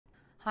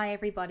Hi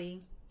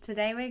everybody.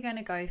 Today we're going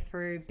to go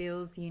through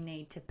bills you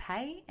need to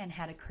pay and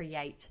how to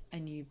create a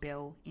new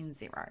bill in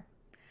Xero.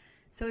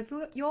 So if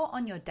you're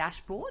on your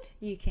dashboard,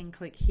 you can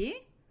click here,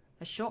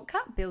 a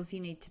shortcut, bills you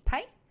need to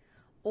pay,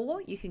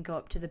 or you can go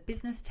up to the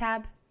business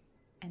tab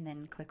and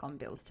then click on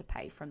bills to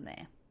pay from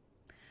there.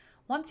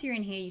 Once you're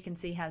in here, you can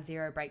see how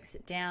Xero breaks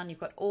it down. You've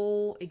got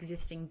all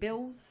existing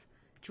bills,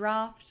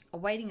 draft,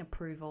 awaiting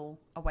approval,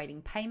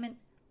 awaiting payment,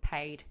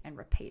 paid, and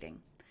repeating.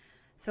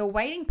 So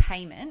awaiting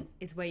payment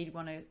is where you'd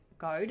want to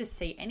go to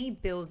see any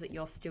bills that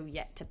you're still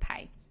yet to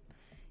pay.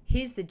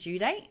 Here's the due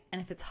date,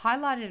 and if it's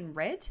highlighted in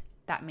red,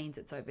 that means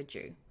it's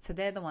overdue. So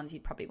they're the ones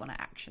you'd probably want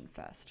to action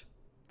first.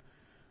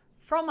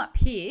 From up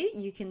here,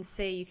 you can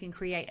see you can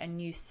create a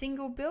new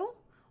single bill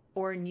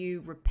or a new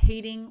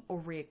repeating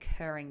or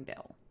reoccurring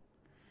bill.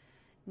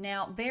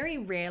 Now, very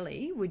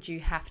rarely would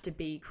you have to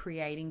be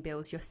creating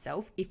bills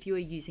yourself if you are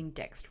using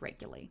Dex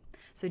regularly.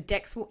 So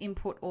Dex will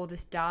input all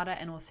this data,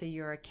 and also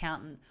your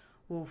accountant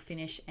will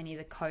finish any of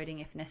the coding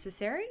if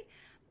necessary.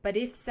 But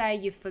if, say,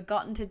 you've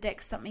forgotten to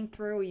Dex something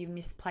through or you've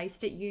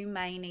misplaced it, you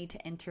may need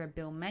to enter a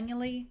bill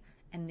manually,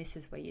 and this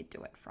is where you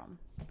do it from.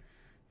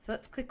 So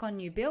let's click on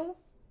New Bill.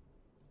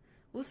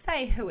 We'll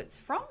say who it's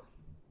from.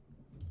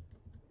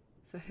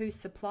 So who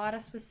supplied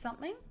us with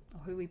something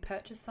or who we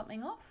purchased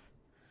something off.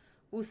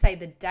 We'll say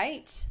the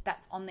date,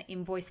 that's on the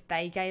invoice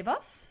they gave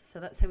us. So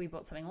let's say we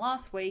bought something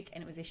last week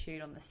and it was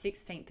issued on the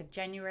 16th of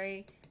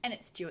January and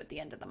it's due at the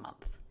end of the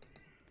month.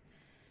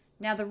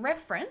 Now the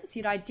reference,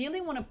 you'd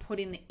ideally want to put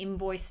in the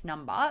invoice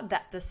number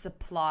that the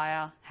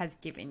supplier has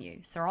given you.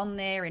 So on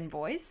their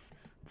invoice,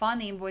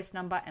 find the invoice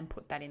number and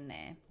put that in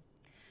there.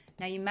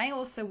 Now you may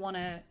also want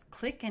to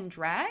click and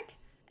drag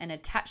an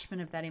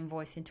attachment of that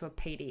invoice into a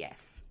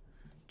PDF,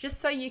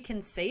 just so you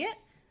can see it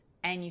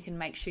and you can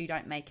make sure you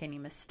don't make any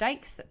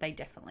mistakes, that they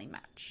definitely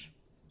match.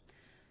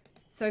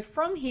 So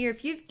from here,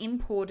 if you've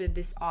imported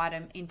this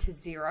item into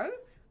Xero,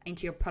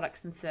 into your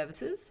products and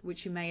services,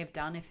 which you may have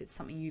done if it's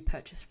something you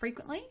purchase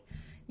frequently,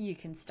 you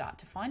can start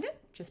to find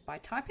it just by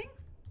typing.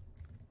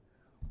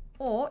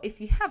 Or if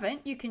you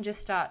haven't, you can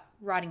just start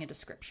writing a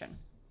description.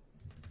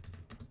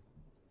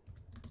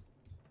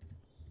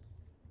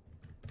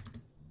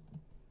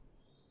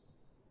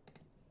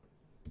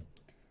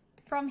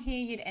 From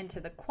here, you'd enter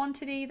the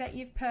quantity that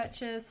you've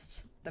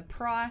purchased, the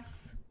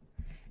price,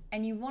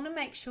 and you want to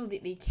make sure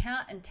that the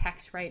account and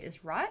tax rate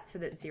is right so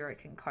that Xero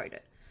can code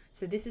it.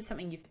 So this is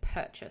something you've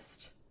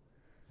purchased.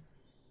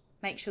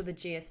 Make sure the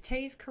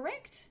GST is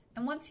correct.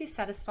 And once you're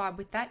satisfied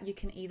with that, you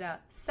can either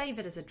save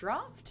it as a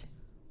draft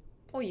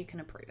or you can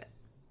approve it.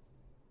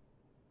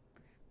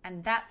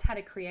 And that's how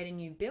to create a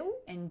new bill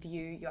and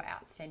view your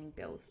outstanding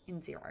bills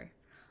in Xero.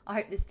 I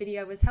hope this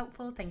video was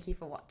helpful. Thank you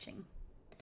for watching.